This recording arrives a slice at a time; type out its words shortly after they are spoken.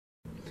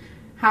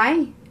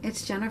Hi,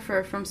 it's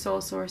Jennifer from Soul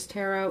Source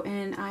Tarot,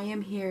 and I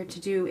am here to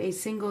do a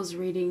singles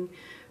reading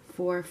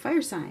for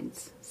fire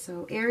signs.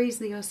 So Aries,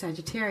 Leo,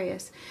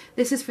 Sagittarius.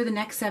 This is for the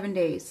next 7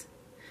 days.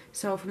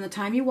 So from the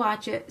time you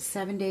watch it,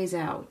 7 days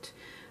out.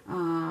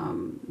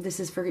 This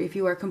is for if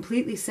you are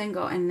completely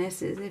single, and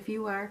this is if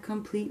you are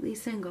completely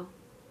single.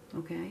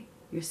 Okay?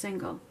 You're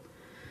single.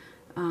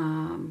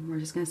 We're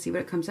just going to see what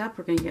it comes up.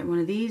 We're going to get one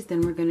of these,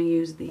 then we're going to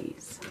use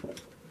these.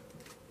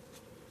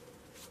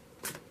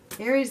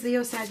 Aries,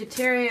 Leo,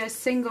 Sagittarius,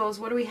 singles.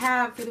 What do we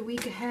have for the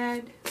week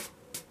ahead?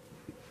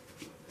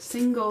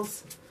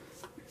 Singles.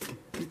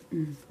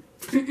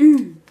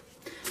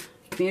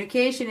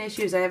 Communication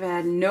issues. I have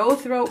had no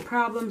throat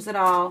problems at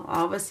all.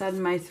 All of a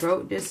sudden, my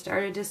throat just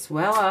started to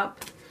swell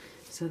up.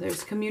 So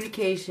there's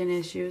communication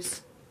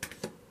issues.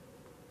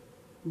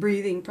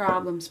 Breathing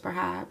problems,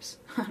 perhaps.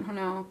 I don't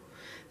know.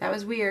 That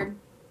was weird.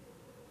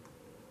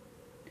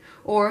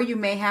 Or you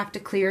may have to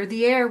clear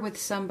the air with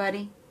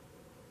somebody.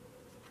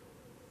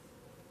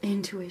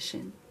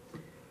 Intuition.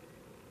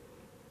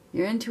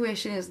 Your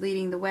intuition is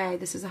leading the way.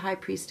 This is a high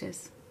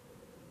priestess.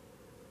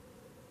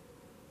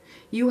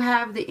 You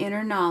have the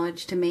inner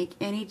knowledge to make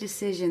any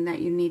decision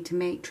that you need to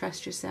make.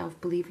 Trust yourself.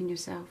 Believe in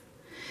yourself.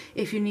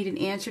 If you need an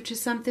answer to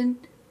something,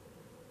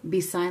 be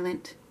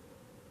silent.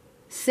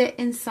 Sit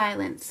in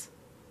silence.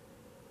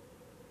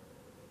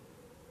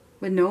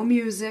 With no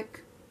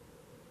music.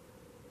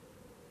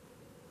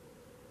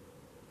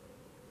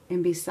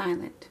 And be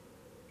silent.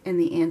 And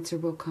the answer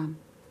will come.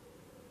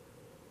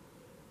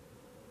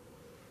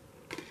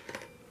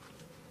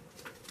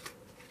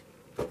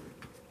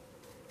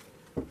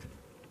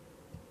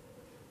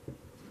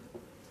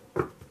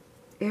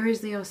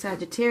 Aries, Leo,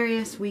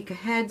 Sagittarius, week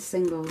ahead,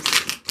 singles.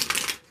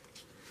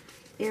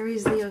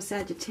 Aries, Leo,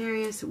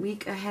 Sagittarius,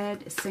 week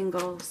ahead,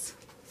 singles.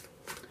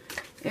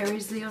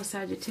 Aries, Leo,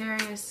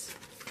 Sagittarius,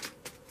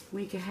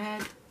 week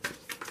ahead,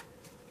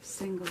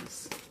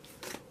 singles.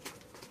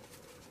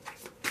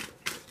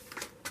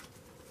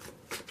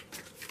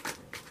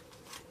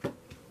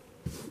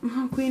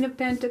 Oh, Queen of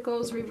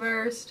Pentacles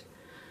reversed.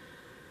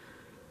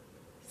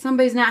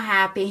 Somebody's not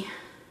happy.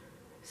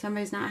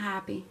 Somebody's not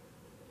happy.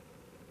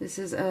 This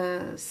is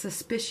a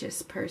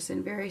suspicious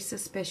person, very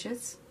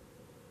suspicious,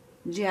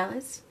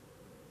 jealous,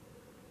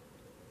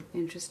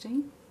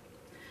 interesting.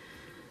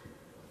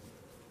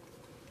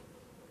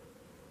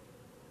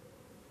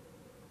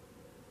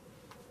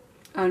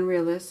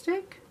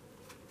 Unrealistic.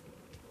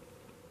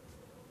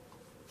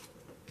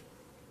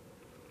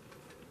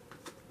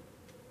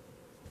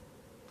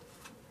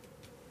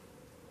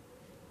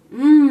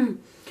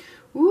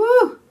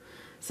 Woo!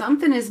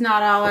 Something is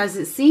not all as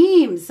it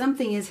seems.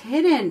 Something is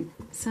hidden.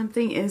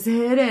 Something is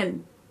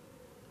hidden.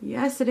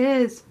 Yes, it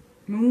is.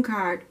 Moon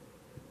card.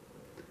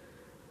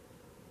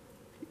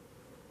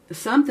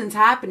 Something's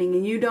happening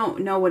and you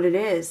don't know what it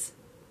is.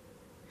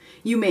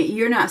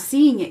 You're not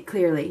seeing it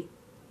clearly.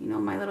 You know,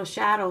 my little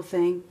shadow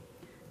thing.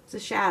 It's a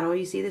shadow.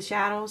 You see the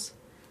shadows?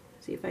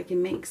 See if I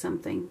can make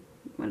something.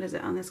 What is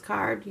it on this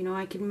card? You know,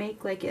 I can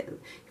make like it.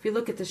 If you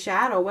look at the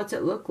shadow, what's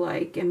it look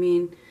like? I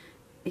mean,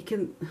 it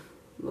can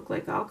look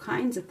like all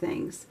kinds of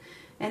things.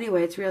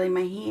 Anyway, it's really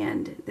my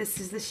hand. This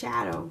is the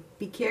shadow.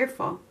 Be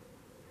careful.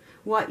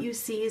 What you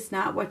see is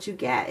not what you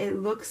get. It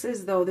looks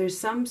as though there's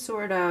some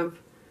sort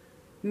of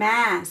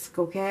mask,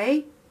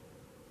 okay?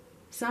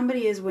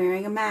 Somebody is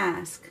wearing a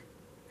mask.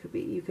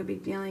 You could be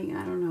dealing,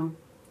 I don't know,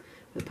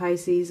 with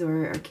Pisces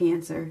or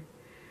Cancer.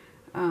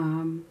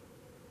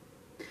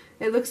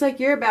 It looks like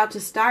you're about to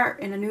start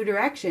in a new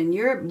direction.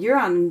 You're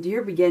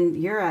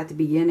at the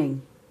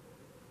beginning.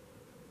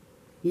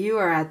 You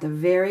are at the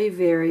very,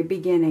 very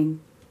beginning.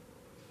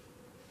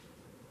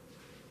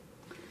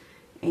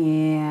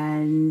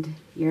 And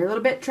you're a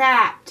little bit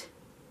trapped.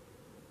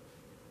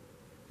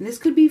 And this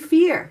could be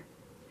fear.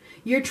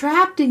 You're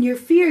trapped in your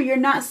fear. You're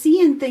not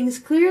seeing things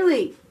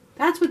clearly.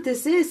 That's what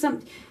this is.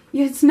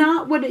 It's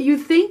not what you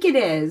think it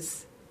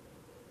is.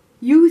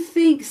 You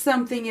think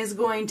something is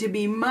going to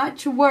be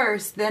much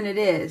worse than it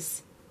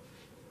is.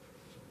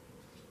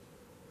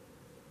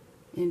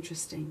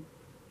 Interesting.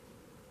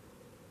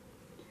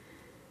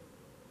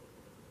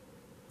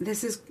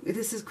 This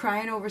is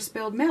crying over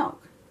spilled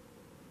milk.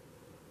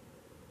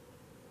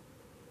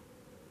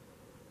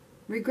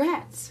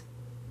 Regrets.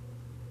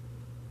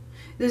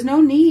 There's no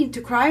need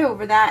to cry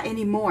over that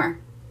anymore.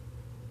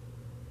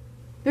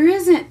 There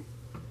isn't.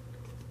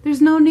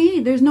 There's no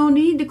need. There's no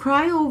need to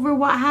cry over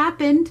what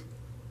happened.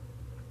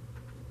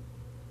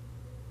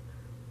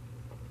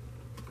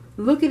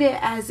 Look at it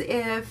as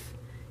if,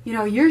 you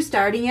know, you're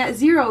starting at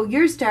zero.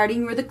 You're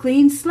starting with a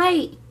clean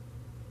slate.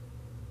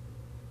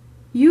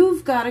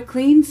 You've got a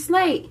clean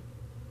slate.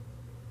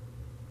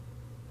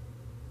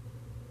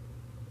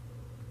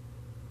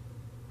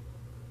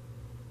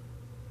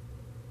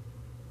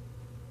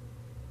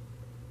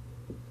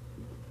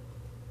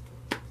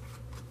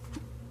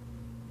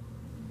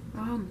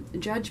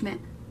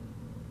 Judgment.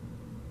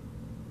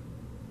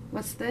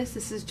 What's this?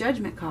 This is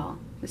judgment call.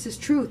 This is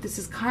truth. This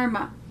is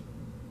karma.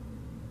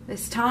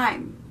 It's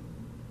time.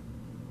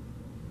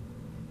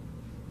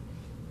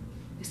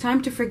 It's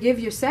time to forgive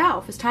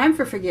yourself. It's time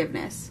for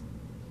forgiveness.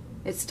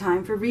 It's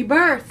time for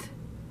rebirth.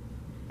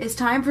 It's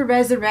time for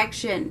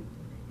resurrection.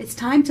 It's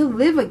time to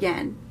live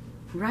again.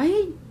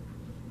 Right?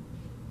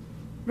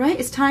 Right?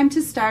 It's time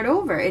to start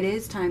over. It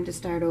is time to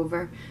start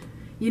over.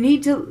 You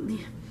need to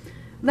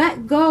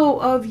let go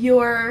of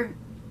your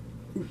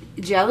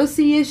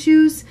jealousy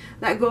issues.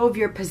 Let go of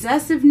your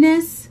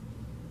possessiveness.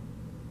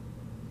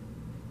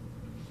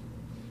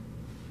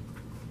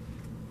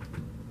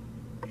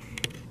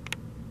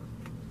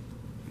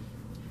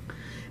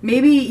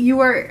 Maybe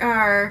you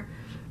are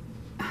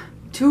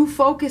too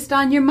focused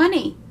on your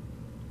money.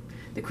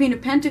 The Queen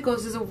of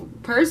Pentacles is a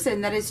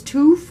person that is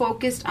too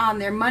focused on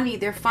their money,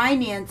 their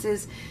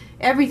finances,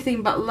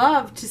 everything but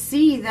love, to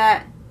see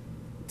that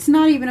it's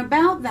not even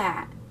about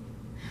that.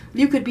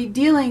 You could be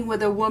dealing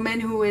with a woman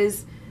who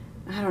is,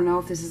 I don't know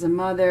if this is a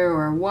mother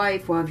or a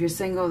wife. Well, if you're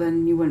single,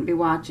 then you wouldn't be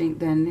watching.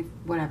 Then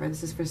whatever,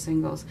 this is for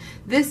singles.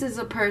 This is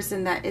a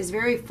person that is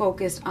very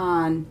focused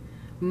on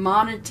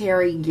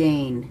monetary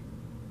gain.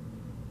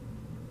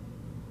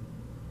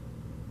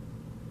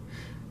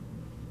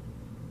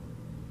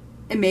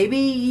 And maybe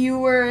you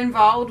were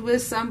involved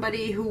with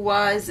somebody who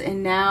was,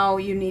 and now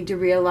you need to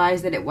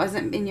realize that it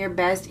wasn't in your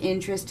best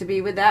interest to be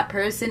with that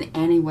person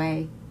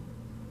anyway.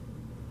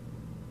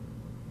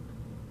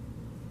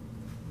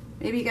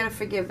 Maybe you got to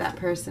forgive that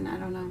person. I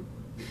don't know.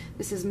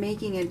 This is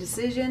making a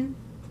decision.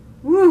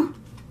 Woo!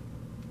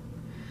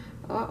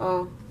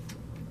 Uh-oh.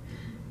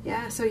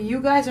 Yeah, so you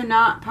guys are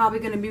not probably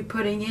going to be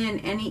putting in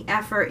any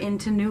effort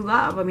into new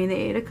love. I mean, the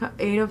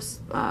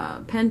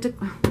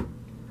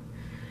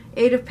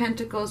Eight of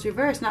Pentacles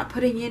reversed, not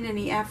putting in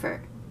any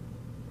effort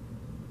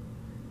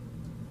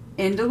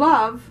into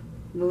love.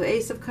 The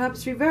Ace of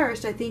Cups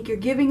reversed. I think you're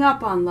giving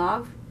up on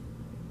love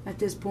at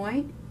this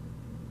point,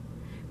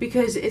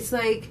 because it's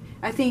like,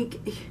 I think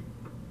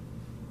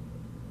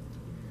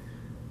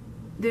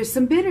there's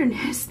some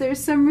bitterness,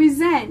 there's some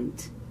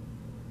resent.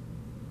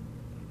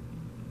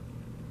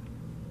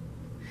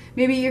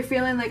 Maybe you're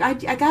feeling like,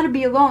 I got to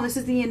be alone. This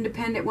is the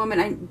independent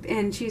woman,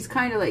 and she's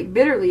kind of like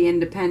bitterly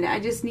independent. I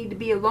just need to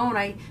be alone.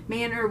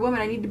 Man or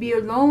woman, I need to be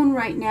alone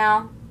right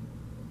now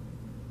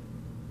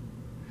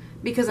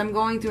because I'm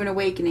going through an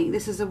awakening.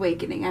 This is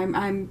awakening.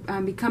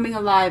 I'm becoming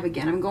alive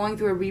again. I'm going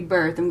through a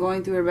rebirth. I'm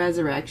going through a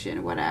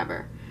resurrection,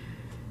 whatever.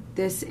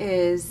 This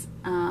is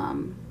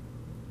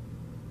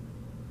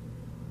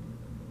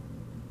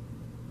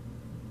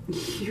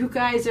you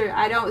guys are,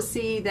 I don't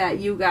see that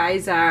you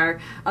guys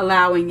are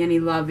allowing any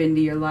love into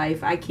your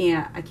life. I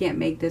can't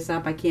make this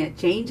up. I can't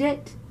change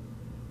it.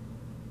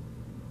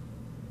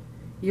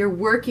 You're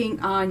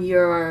working on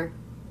your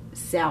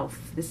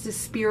self. This is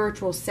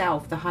spiritual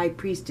self. The High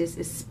Priestess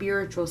is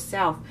spiritual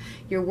self.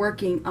 You're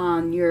working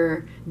on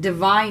your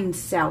divine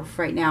self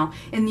right now.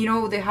 And you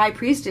know, the High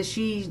Priestess,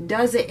 she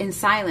does it in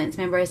silence.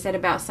 Remember I said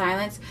about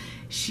silence?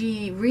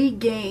 She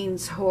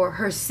regains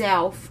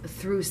herself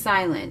through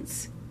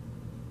silence.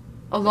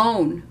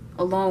 Alone.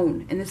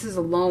 And this is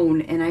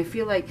alone, and I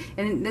feel like,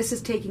 and this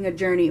is taking a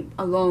journey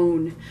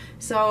alone.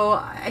 So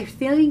I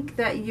think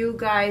that you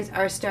guys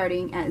are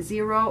starting at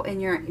 0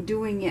 and you're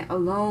doing it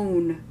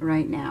alone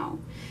right now,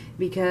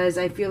 because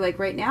I feel like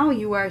right now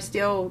you are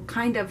still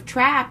kind of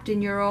trapped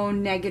in your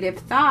own negative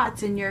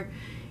thoughts, and you're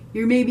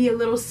maybe a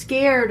little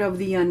scared of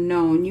the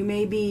unknown. You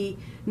may be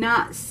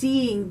not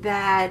seeing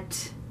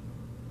that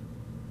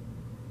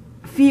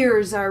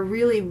fears are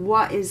really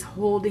what is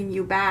holding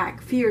you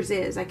back.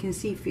 I can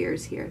see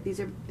fears here.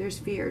 There's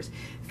fears.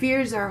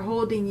 Fears are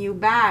holding you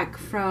back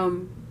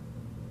from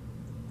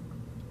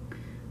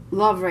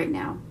love right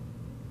now.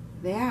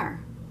 They are.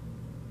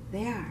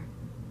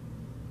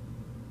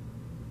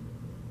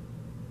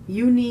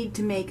 You need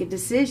to make a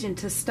decision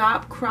to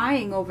stop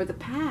crying over the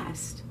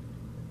past.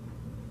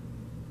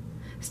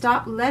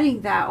 Stop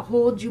letting that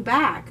hold you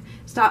back.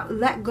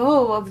 Let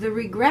go of the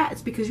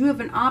regrets, because you have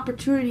an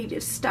opportunity to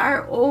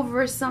start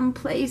over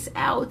someplace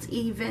else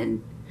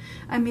even.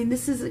 I mean,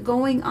 this is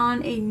going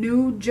on a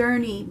new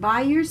journey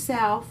by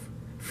yourself,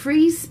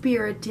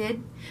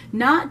 free-spirited,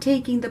 not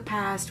taking the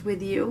past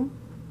with you.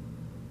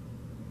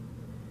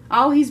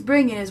 All he's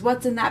bringing is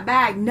what's in that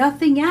bag,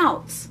 nothing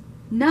else.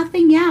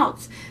 Nothing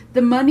else.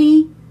 The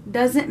money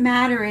doesn't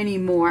matter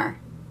anymore.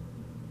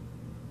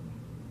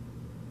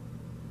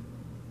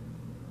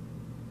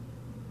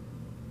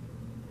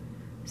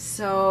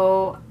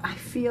 So I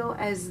feel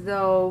as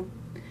though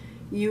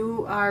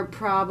you are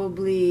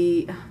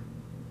probably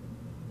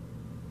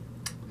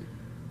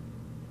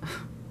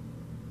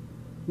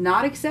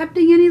not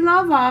accepting any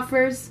love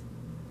offers,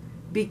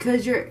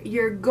 because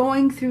you're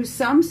going through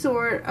some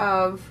sort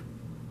of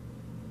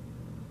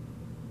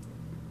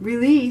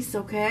release,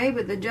 okay,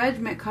 with the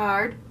Judgment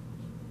card.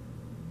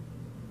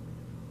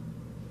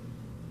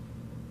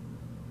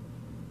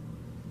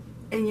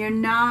 And you're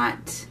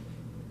not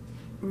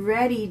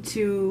ready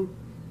to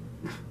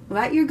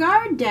let your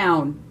guard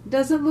down.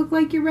 Doesn't look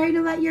like you're ready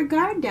to let your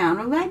guard down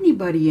or let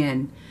anybody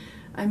in.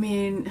 I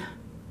mean,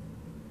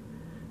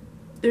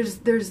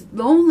 there's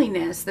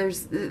loneliness. There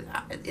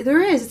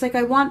is. It's like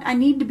I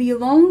need to be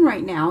alone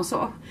right now.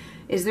 So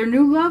Is there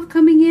new love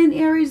coming in,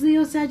 Aries,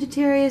 Leo,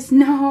 Sagittarius?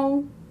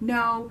 No,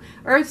 no.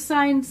 Earth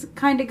signs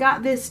kind of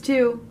got this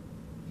too.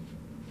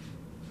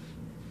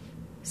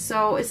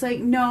 So it's like,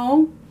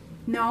 no,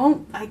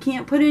 no, I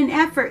can't put in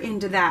effort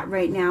into that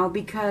right now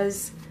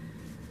because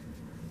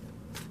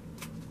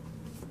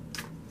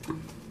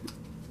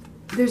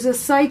there's a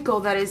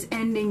cycle that is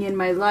ending in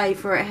my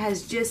life, or it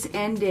has just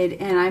ended,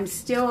 and I'm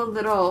still a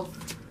little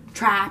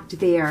trapped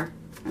there.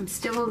 I'm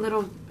still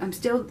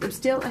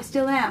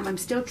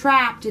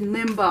trapped in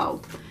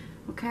limbo.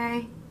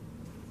 Okay?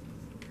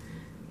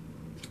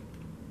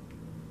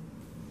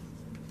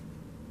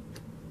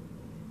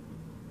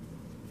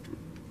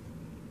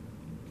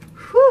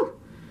 Whew.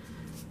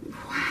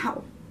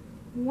 Wow.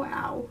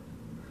 Wow.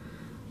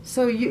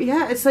 So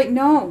yeah, it's like,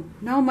 no,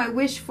 my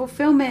wish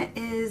fulfillment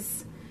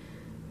is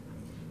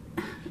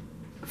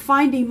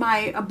finding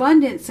my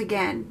abundance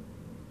again.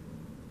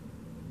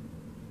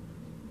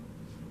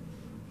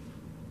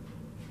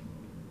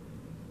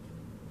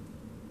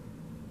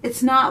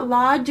 It's not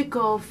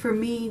logical for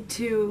me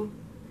to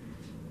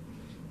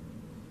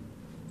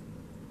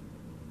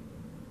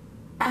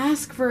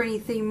ask for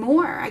anything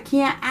more. I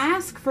can't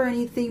ask for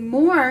anything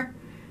more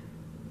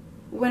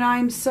when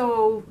I'm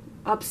so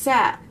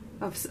upset.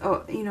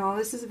 You know,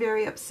 this is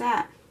very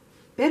upset.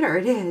 Bitter,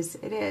 it is.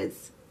 It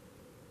is.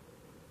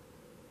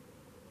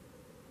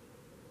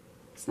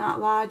 It's not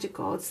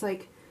logical. It's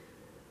like,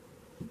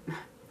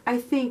 I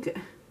think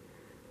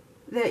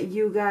that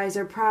you guys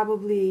are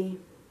probably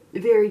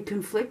very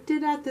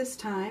conflicted at this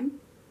time,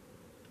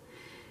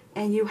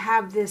 and you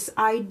have this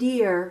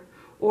idea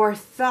or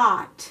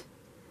thought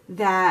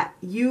that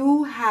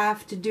you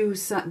have to do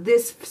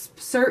this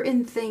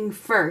certain thing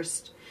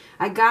first.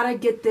 I gotta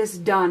get this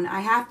done. I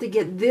have to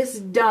get this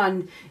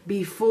done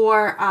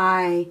before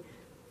I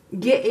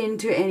get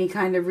into any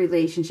kind of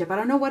relationship. I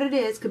don't know what it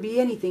is. Could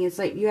be anything. It's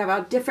like you have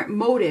a different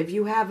motive.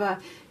 You have a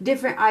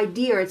different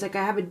idea. It's like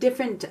I have a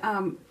different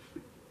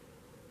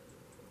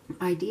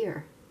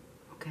idea.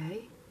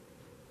 Okay?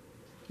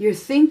 You're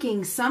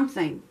thinking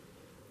something.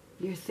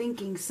 You're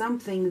thinking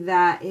something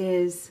that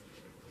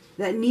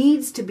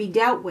needs to be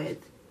dealt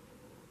with.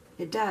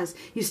 It does.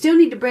 You still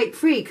need to break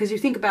free because you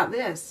think about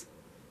this.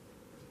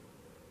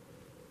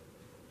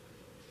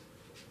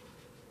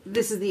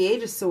 This is the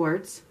Eight of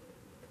Swords.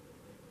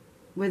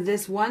 With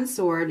this one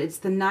sword, it's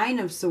the Nine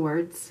of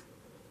Swords.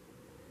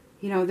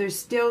 You know, there's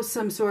still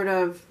some sort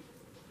of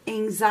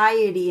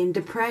anxiety and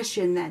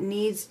depression that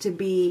needs to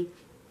be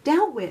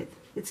dealt with.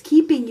 It's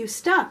keeping you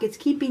stuck. It's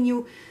keeping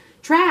you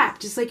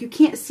trapped. It's like you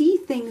can't see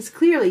things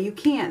clearly. You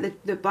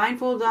can't. The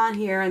blindfold on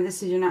here, and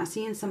this is, you're not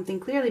seeing something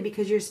clearly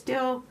because you're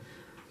still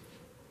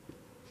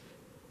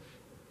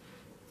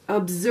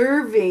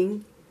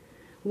observing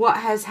what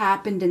has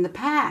happened in the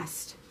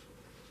past.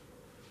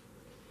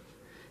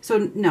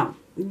 So, no.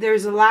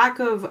 There's a lack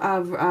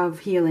of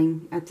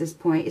healing at this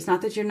point. It's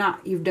not that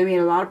you've made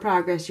a lot of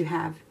progress, you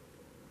have.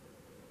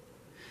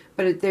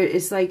 But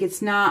it's like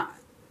it's not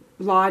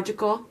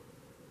logical.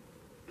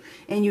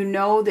 And you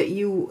know that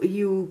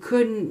you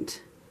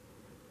couldn't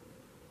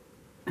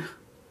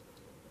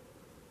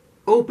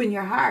open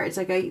your heart. It's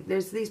like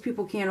these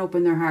people can't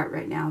open their heart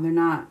right now. They're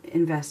not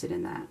invested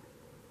in that.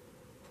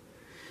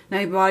 Now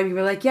a lot of you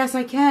are like, yes,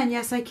 I can.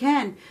 Yes, I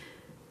can.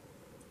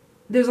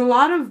 There's a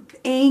lot of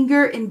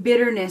anger and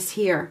bitterness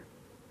here.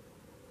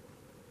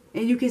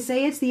 And you can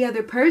say it's the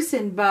other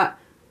person, but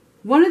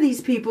one of these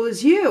people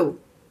is you.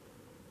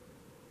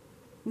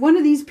 One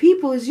of these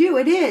people is you.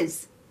 It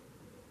is.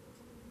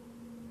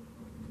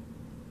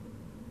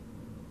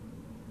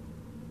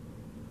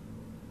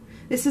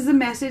 This is a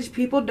message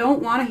people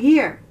don't want to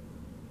hear.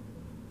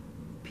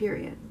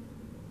 Period.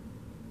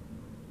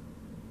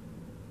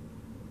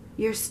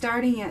 You're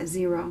starting at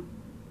 0.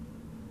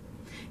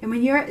 And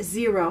when you're at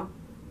 0,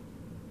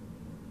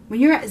 when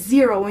you're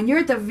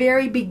at the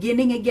very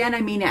beginning again,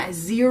 I mean at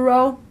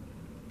 0,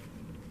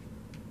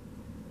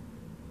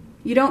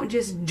 you don't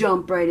just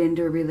jump right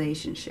into a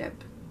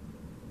relationship.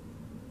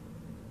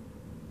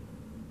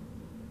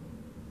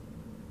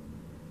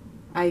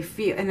 I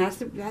feel, and that's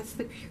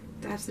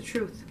the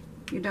truth.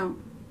 You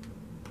don't.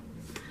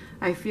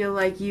 I feel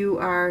like you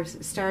are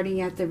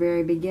starting at the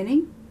very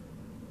beginning.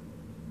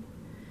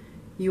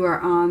 You are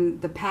on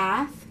the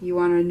path. You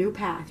are on a new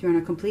path. You're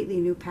on a completely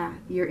new path.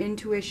 Your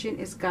intuition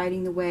is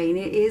guiding the way, and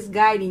it is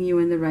guiding you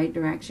in the right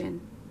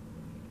direction.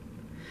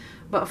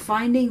 But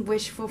finding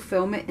wish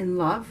fulfillment in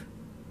love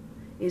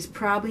is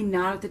probably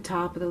not at the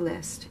top of the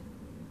list.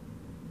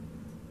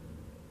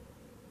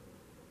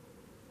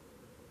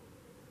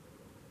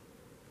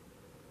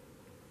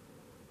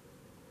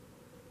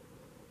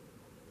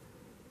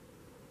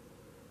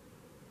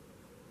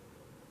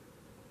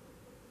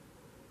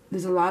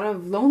 There's a lot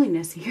of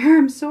loneliness here.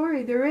 I'm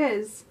sorry, there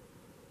is.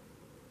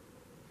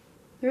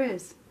 There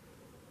is.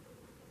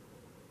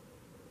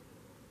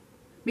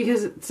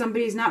 Because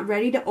somebody's not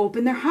ready to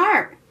open their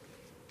heart.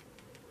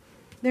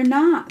 They're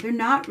not. They're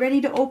not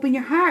ready to open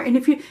your heart.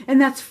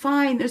 And that's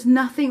fine. There's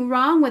nothing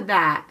wrong with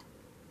that.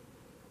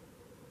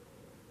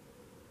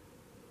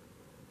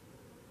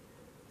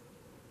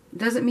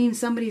 Doesn't mean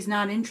somebody's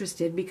not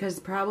interested, because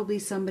probably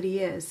somebody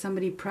is.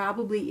 Somebody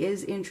probably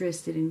is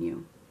interested in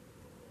you.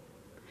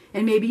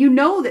 And maybe you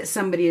know that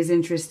somebody is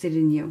interested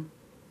in you.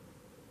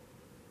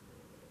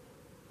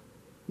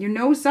 You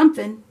know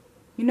something.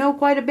 You know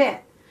quite a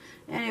bit.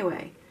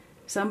 Anyway,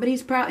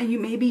 somebody's probably,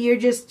 maybe you're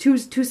just too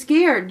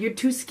scared. You're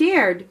too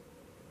scared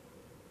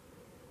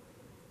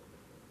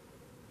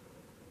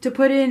to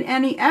put in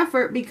any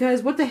effort,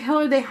 because what the hell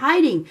are they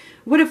hiding?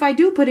 What if I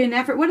do put in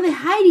effort? What are they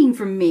hiding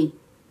from me?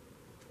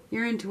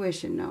 Your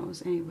intuition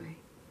knows. Anyway,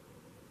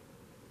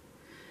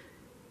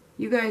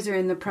 you guys are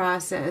in the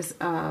process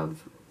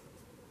of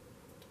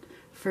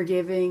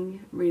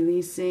forgiving,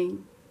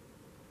 releasing,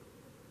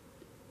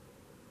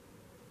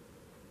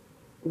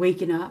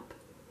 waking up.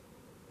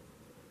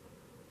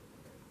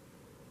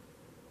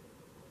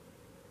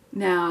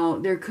 Now,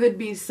 there could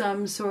be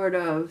some sort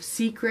of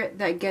secret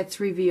that gets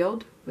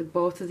revealed with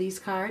both of these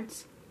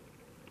cards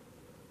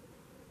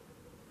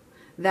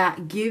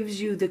that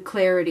gives you the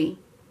clarity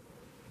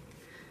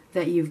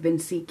that you've been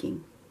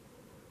seeking.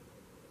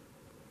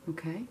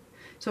 Okay?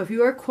 So if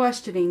you are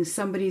questioning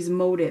somebody's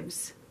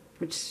motives,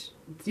 which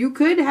you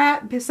could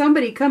have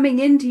somebody coming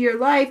into your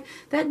life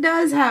that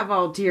does have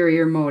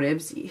ulterior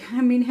motives.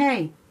 I mean,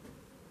 hey,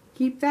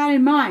 keep that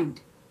in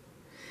mind.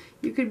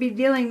 You could be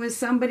dealing with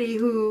somebody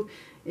who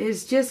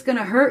is just going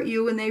to hurt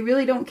you and they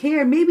really don't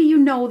care. Maybe you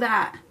know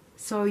that.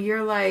 So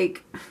you're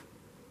like,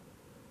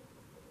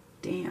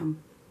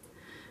 damn.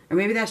 Or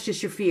maybe that's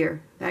just your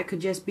fear. That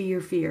could just be your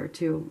fear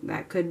too.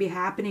 That could be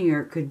happening, or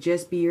it could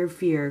just be your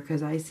fear,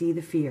 because I see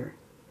the fear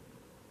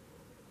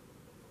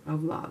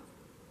of love.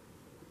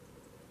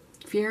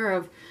 Fear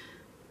of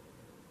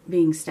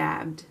being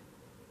stabbed.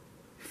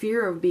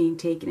 Fear of being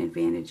taken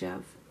advantage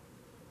of.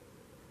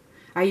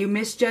 Are you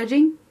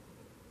misjudging?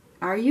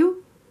 Are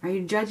you? Are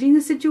you judging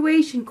the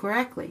situation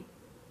correctly?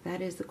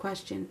 That is the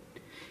question.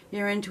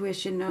 Your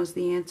intuition knows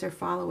the answer.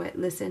 Follow it.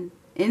 Listen.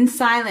 In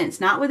silence.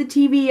 Not with the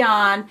TV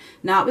on.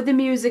 Not with the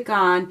music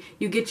on.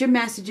 You get your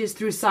messages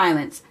through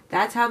silence.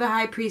 That's how the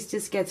High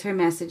Priestess gets her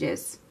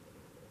messages.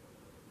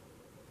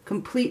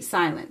 Complete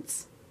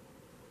silence.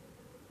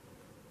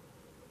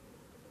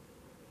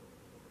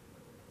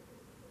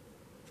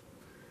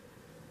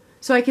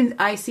 So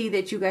I see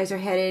that you guys are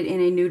headed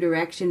in a new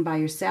direction by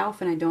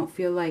yourself, and I don't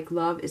feel like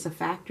love is a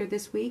factor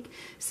this week.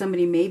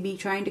 Somebody may be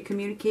trying to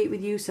communicate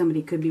with you.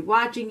 Somebody could be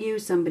watching you.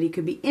 Somebody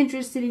could be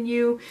interested in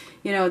you.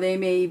 You know, they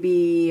may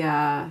be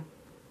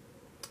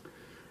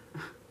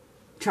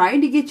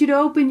trying to get you to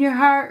open your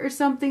heart or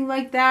something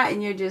like that,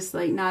 and you're just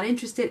like not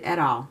interested at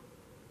all.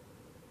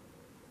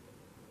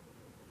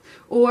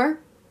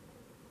 Or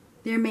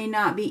there may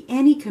not be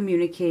any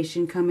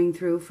communication coming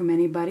through from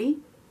anybody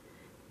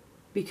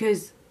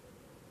because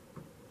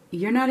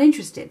you're not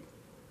interested.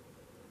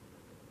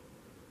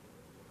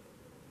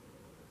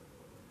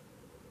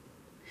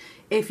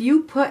 If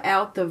you put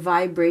out the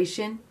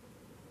vibration,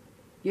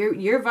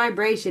 your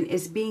vibration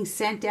is being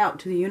sent out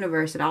to the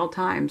universe at all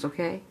times,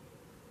 okay?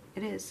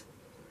 It is.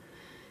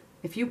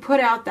 If you put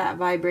out that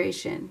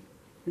vibration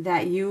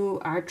that you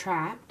are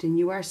trapped and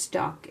you are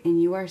stuck and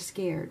you are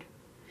scared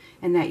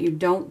and that you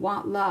don't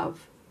want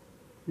love,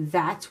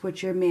 that's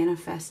what you're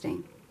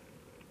manifesting.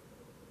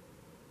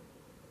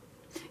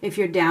 If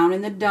you're down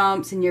in the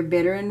dumps and you're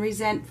bitter and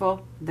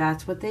resentful,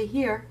 that's what they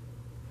hear.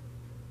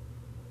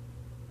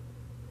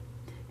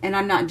 And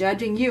I'm not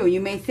judging you.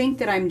 You may think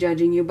that I'm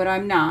judging you, but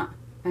I'm not.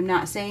 I'm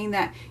not saying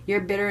that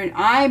you're bitter and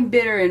I'm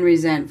bitter and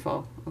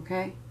resentful,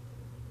 okay?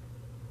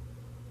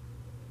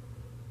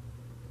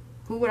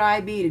 Who would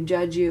I be to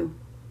judge you?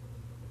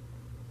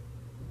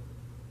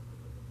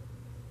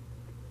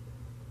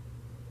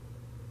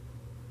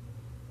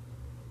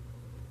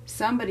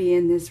 Somebody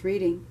in this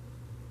reading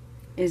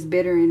is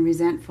bitter and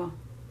resentful,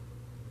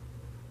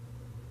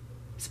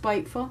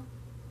 spiteful,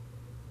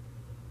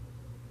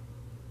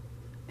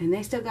 and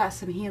they still got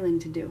some healing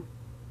to do.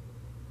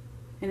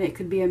 And it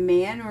could be a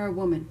man or a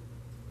woman,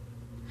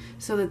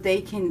 so that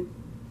they can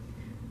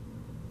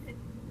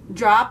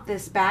drop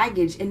this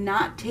baggage and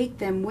not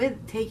take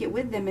it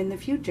with them in the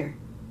future.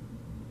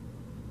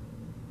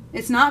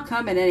 It's not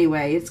coming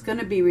anyway. It's going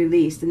to be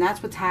released, and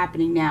that's what's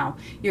happening now.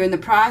 You're in the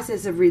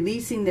process of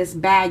releasing this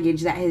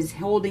baggage that is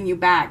holding you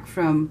back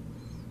from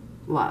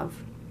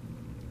love.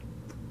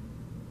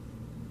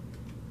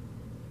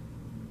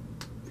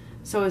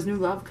 So is new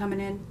love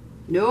coming in?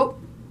 Nope.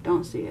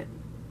 Don't see it.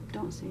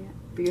 Don't see it.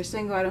 If you're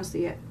single, I don't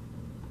see it.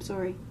 I'm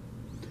sorry.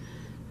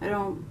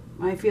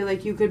 I feel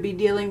like you could be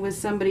dealing with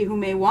somebody who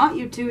may want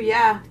you to.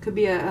 Yeah. Could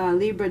be a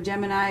Libra,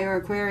 Gemini, or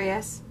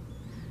Aquarius.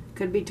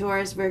 Could be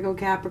Taurus, Virgo,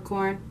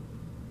 Capricorn.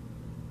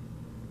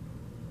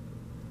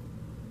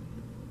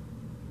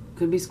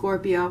 Could be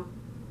Scorpio.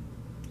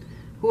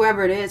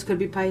 Whoever it is, could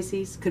be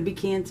Pisces, could be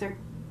Cancer.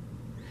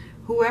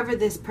 Whoever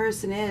this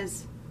person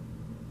is,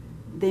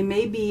 they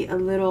may be a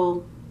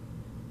little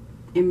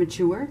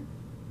immature,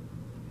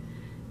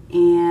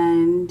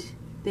 and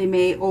they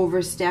may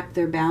overstep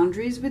their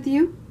boundaries with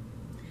you,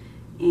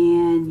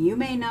 and you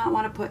may not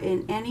want to put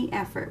in any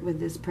effort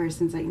with this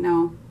person. It's like,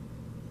 no,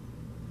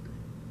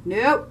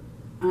 nope,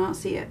 I don't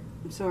see it.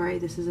 I'm sorry.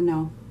 This is a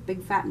no.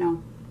 Big fat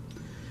no.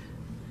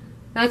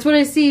 That's what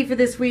I see for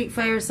this week,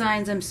 fire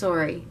signs. I'm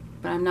sorry.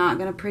 But I'm not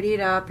going to pretty it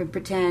up and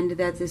pretend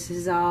that this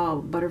is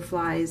all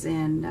butterflies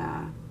and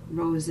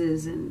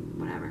roses and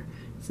whatever.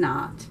 It's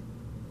not.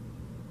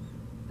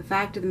 The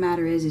fact of the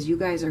matter is you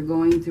guys are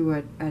going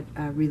through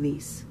a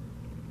release.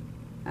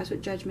 That's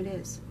what judgment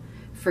is.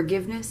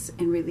 Forgiveness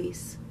and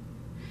release.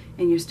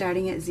 And you're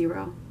starting at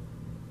 0.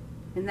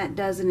 And that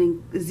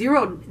doesn't...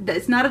 0,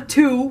 it's not a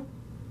 2.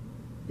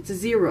 It's a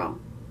 0.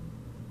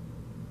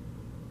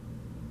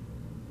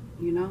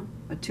 You know?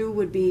 A 2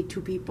 would be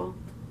 2 people.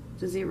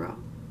 It's a 0.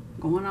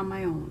 Going on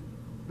my own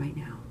right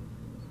now.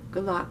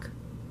 Good luck.